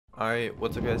Alright,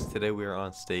 what's up guys? Today we are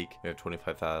on stake. We have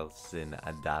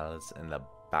 $25,000 in the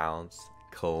balance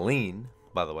clean.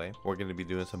 By the way, we're going to be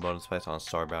doing some bonus fights on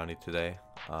Star Bounty today.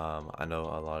 I know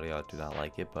a lot of y'all do not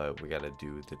like it, but we got to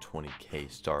do the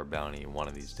 20k Star Bounty one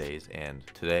of these days, and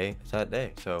today is that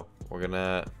day. So we're going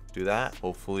to do that.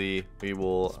 Hopefully we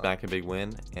will smack a big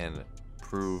win and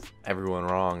prove everyone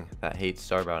wrong that hates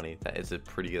Star Bounty that it's a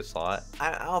pretty good slot.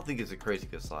 I don't think it's a crazy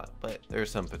good slot, but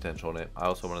there's some potential in it. I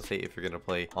also want to say, if you're going to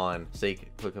play on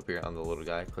stake, click up here on the little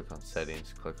guy, click on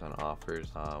settings, click on offers,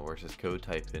 where it says code,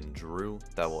 type in Drew.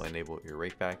 That will enable your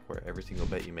rake back, where every single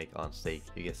bet you make on stake,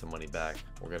 you get some money back.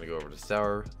 We're going to go over to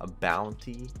Star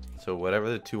Bounty. So whatever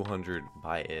the 200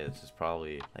 buy is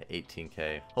probably like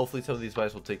 18k. Hopefully some of these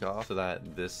buys will take off so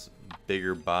that this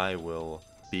bigger buy will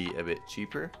be a bit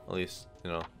cheaper. At least, you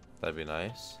know, that'd be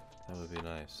nice. That would be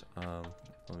nice.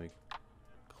 Let me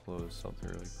close something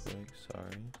really quick.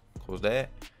 Sorry. Close that.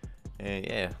 And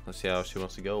yeah, let's see how she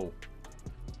wants to go.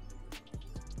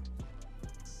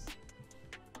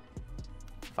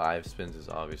 5 spins is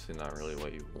obviously not really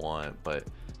what you want, but it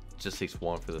just takes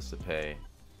one for this to pay.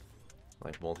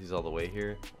 Like multis all the way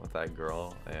here with that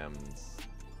girl and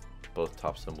both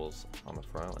top symbols on the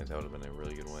front. Like that would have been a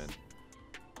really good win.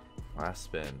 Last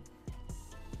spin.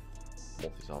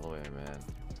 Multis all the way, man.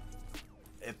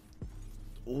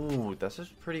 Ooh, that's a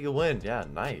pretty good win. Yeah,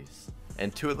 nice.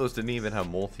 And 2 of those didn't even have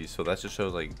multis, so that just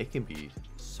shows like it can be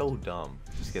so dumb.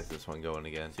 Just get this one going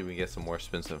again. See if we can get some more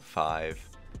spins than 5.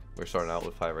 We're starting out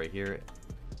with 5 right here.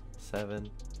 7,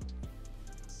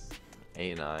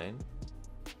 8, 9.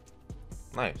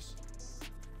 Nice.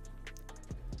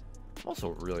 I'm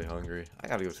also really hungry. I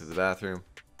gotta go to the bathroom.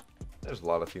 There's a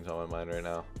lot of things on my mind right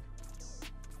now.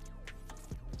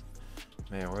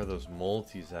 Man, where are those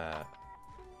multis at?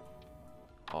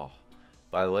 Oh,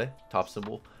 by the way, top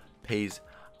symbol pays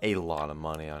a lot of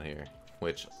money on here,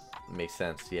 which makes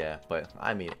sense, yeah. But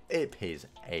I mean, it pays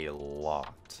a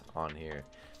lot on here.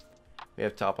 We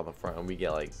have top on the front, and we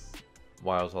get like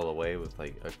wilds all the way with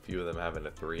like a few of them having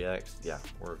a 3x. Yeah,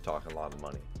 we're talking a lot of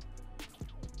money.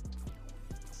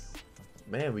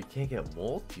 Man, we can't get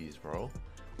multis, bro.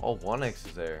 All 1x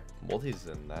is there. Multis,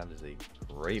 and that is a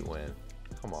great win.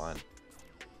 Come on.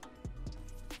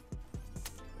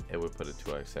 It would put a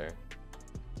 2x there.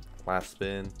 Last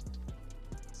spin.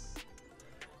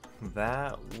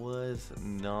 That was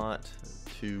not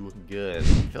too good. I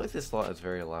feel like this slot is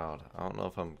very loud. I don't know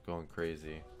if I'm going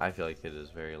crazy. I feel like it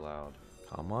is very loud.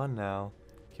 Come on now.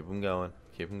 Keep them going.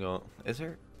 Keep them going. Is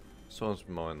there... Someone's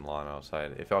mowing the lawn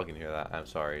outside. If y'all can hear that, I'm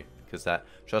sorry. Because that...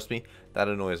 Trust me, that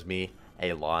annoys me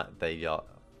a lot that y'all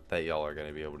are going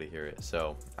to be able to hear it.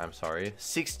 So, I'm sorry.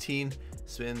 16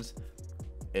 spins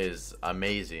is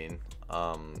amazing.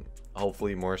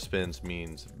 Hopefully more spins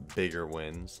means bigger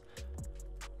wins.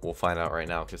 We'll find out right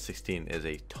now, because 16 is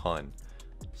a ton.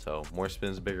 So more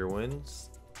spins, bigger wins,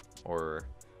 or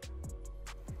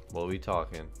what are we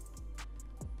talking?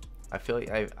 I feel like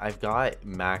I've got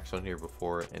max on here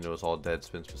before and it was all dead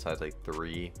spins besides like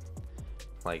 3.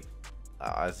 Like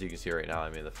as you can see right now, I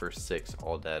mean the first 6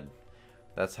 all dead.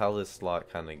 That's how this slot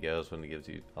kind of goes when it gives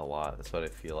you a lot. That's what I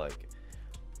feel like.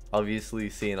 Obviously,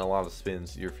 seeing a lot of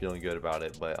spins, you're feeling good about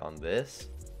it, but on this,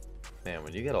 man,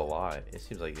 when you get a lot, it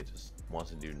seems like it just wants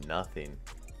to do nothing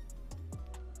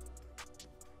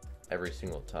every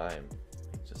single time.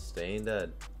 Just staying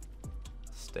dead.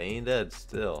 Staying dead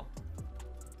still.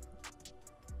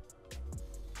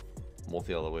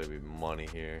 Multi all the way would be money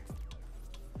here.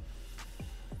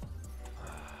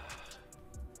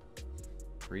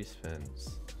 3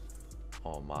 spins.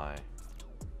 Oh my.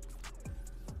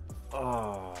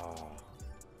 Oh.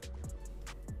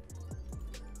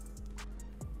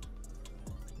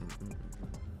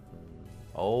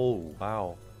 Oh,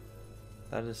 wow.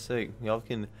 That is sick. Y'all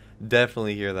can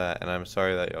definitely hear that, and I'm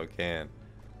sorry that y'all can.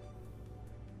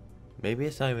 Maybe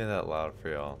it's not even that loud for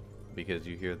y'all because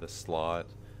you hear the slot.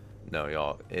 No,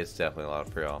 y'all, it's definitely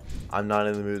loud for y'all. I'm not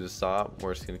in the mood to stop.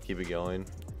 We're just gonna keep it going.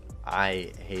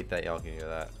 I hate that y'all can hear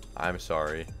that. I'm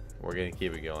sorry. We're gonna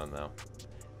keep it going though.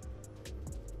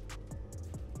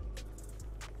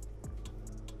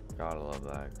 Gotta love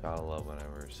that. Gotta love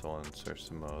whenever someone starts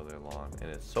to mow their lawn.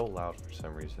 And it's so loud for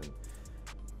some reason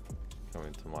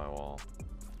coming to my wall.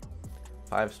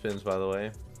 5 spins, by the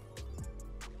way.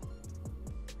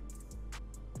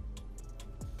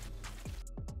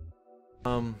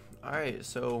 Alright,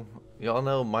 so y'all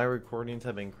know my recordings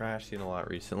have been crashing a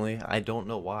lot recently. I don't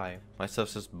know why. My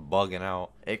stuff's just bugging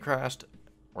out. It crashed.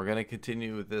 We're gonna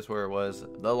continue with this where it was.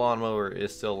 The lawnmower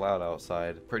is still loud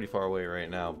outside, pretty far away right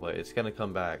now, but it's gonna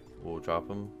come back. We'll drop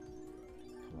him.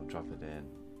 We'll drop it in.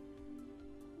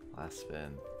 Last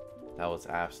spin. That was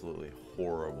absolutely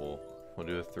horrible. We'll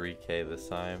do a 3K this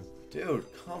time. Dude,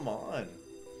 come on.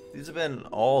 These have been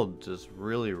all just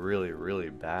really, really, really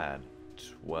bad.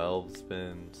 12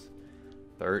 spins,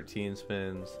 13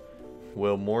 spins.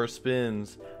 Will more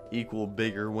spins equal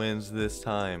bigger wins this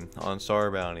time on Star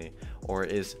Bounty? Or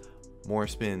is more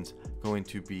spins going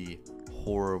to be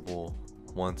horrible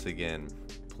once again?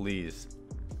 Please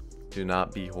do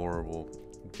not be horrible.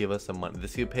 Give us some money.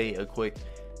 This could pay a quick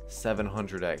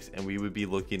 700x and we would be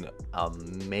looking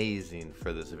amazing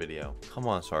for this video. Come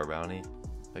on, Star Bounty.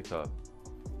 Pick up.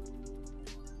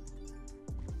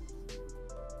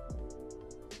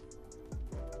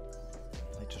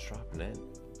 Like, just drop it in.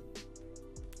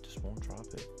 Just won't drop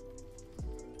it.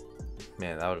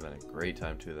 Man, that would have been a great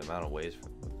time too. The amount of ways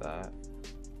with that.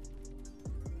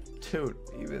 Dude,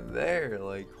 even there,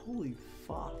 like, holy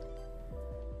fuck.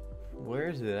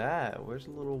 Where's it at? Where's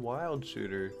the little wild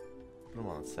shooter? Put him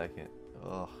on second.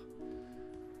 Ugh.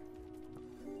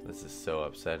 This is so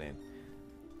upsetting.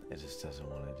 It just doesn't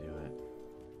want to do it.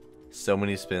 So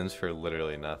many spins for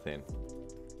literally nothing.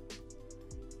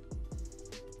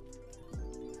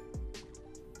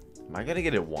 Am I gonna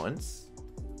get it once?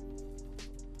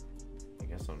 I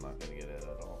guess I'm not gonna get it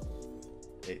at all.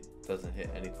 It doesn't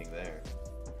hit anything there.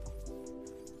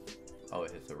 Oh,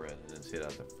 it hits the red. I didn't see it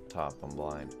at the top. I'm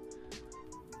blind.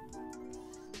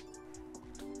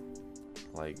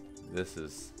 Like, this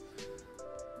is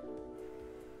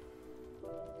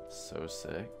so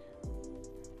sick.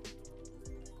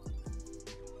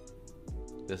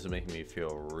 This is making me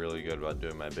feel really good about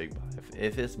doing my big buy.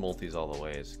 If it's multis all the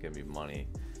way, it's gonna be money.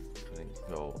 Couldn't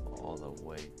go all the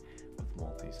way with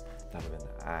multis. That would have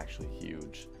been actually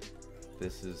huge.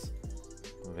 This is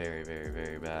very, very,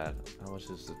 very bad. How much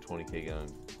is the 20k gonna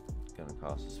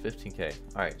cost us? 15k.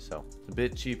 All right, so it's a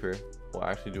bit cheaper. We'll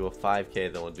actually do a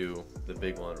 5k, then we'll do the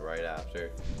big one right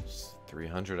after. Just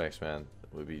 300x, man.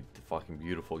 It would be fucking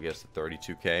beautiful. Get us to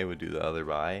 32k. We'll do the other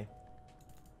buy.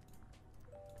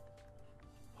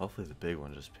 Hopefully the big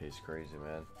one just pays crazy,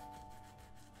 man.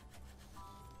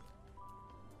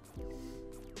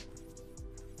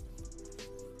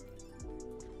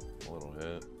 A little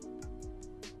hit.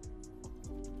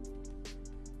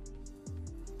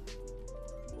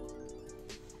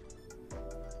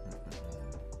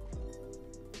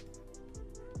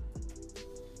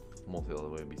 Multi all the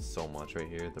way would be so much right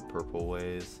here. The purple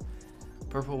ways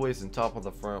and top of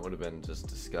the front would have been just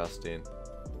disgusting.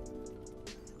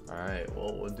 All right,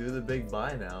 well, we'll do the big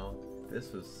buy now.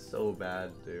 This was so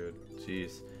bad, dude.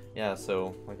 Jeez. Yeah,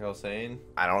 so like I was saying,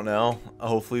 I don't know.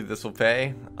 Hopefully this will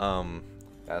pay.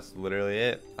 That's literally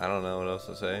it. I don't know what else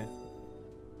to say.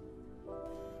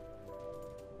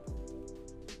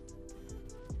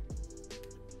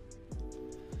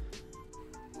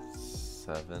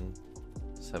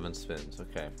 Seven spins.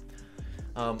 Okay.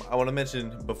 I want to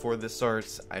mention before this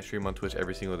starts, I stream on Twitch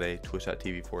every single day.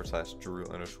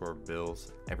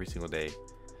 Twitch.tv/Drew_Bills. Every single day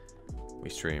we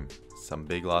stream. Some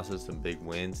big losses, some big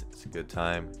wins. It's a good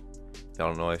time. Y'all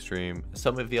don't know I stream.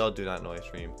 Some of y'all do not know I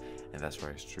stream, and that's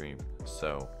where I stream.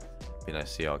 So it'd be nice to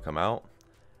see y'all come out.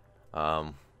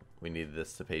 We need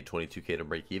this to pay 22k to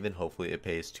break even. Hopefully it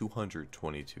pays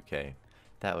 222k.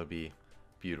 That would be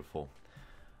beautiful.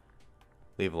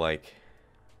 Leave a like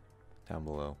down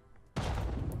below.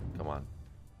 Come on.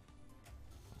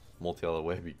 Multi all the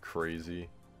way would be crazy.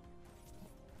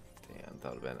 Damn,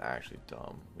 that would have been actually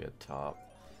dumb. We had top.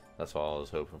 That's all I was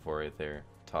hoping for right there.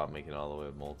 Top making all the way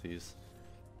with multis.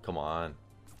 Come on.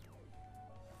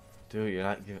 Dude,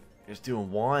 you're just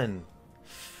doing one.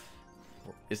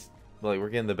 It's like we're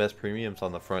getting the best premiums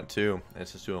on the front too. And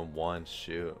it's just doing one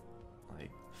shoot.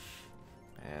 Like,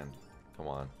 man, come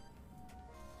on.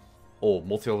 Oh,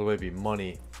 multi all the way would be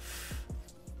money.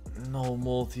 No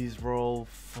multis, bro.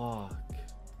 Fuck.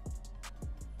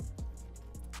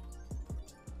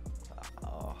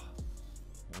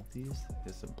 Multis?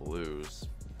 It's the blues.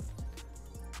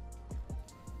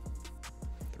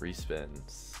 3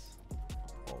 spins.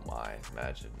 Oh my.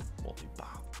 Imagine multi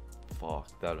bop.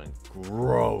 Fuck. That would have been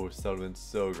gross. That would have been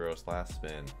so gross. Last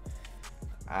spin.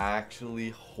 Actually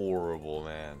horrible,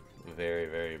 man. Very,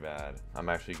 very bad. I'm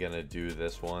actually gonna do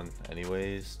this one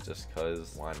anyways, just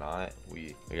cause why not?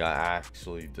 We got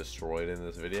actually destroyed in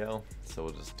this video, so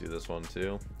we'll just do this one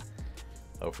too.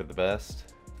 Hope for the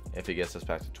best. If it gets us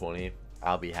back to 20,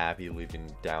 I'll be happy.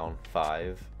 Leaving down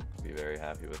 5, be very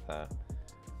happy with that.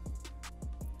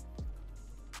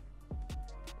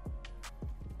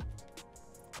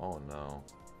 Oh no,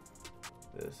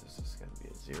 this is just gonna be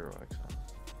a 0x.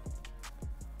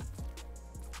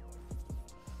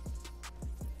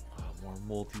 More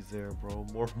multis there, bro.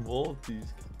 More multis.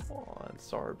 on,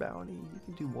 Star Bounty. You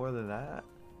can do more than that.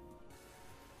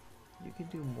 You can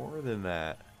do more than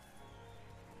that.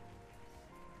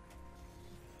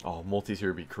 Oh, multis here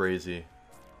would be crazy.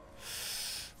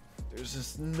 There's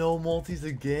just no multis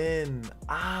again.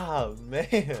 Ah,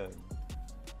 man.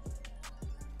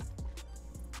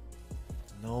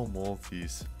 No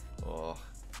multis. Oh,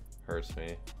 hurts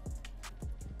me.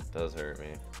 Does hurt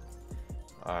me.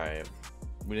 Alright.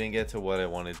 We didn't get to what I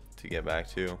wanted to get back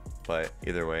to, but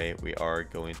either way, we are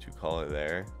going to call it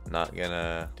there. Not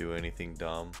gonna do anything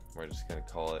dumb. We're just gonna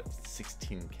call it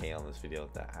 16K on this video.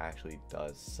 That actually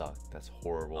does suck. That's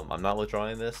horrible. I'm not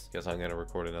withdrawing this because I'm gonna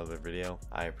record another video.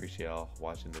 I appreciate y'all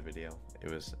watching the video.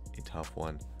 It was a tough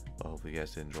one, but hopefully you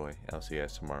guys did enjoy. I'll see you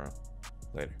guys tomorrow.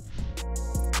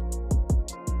 Later.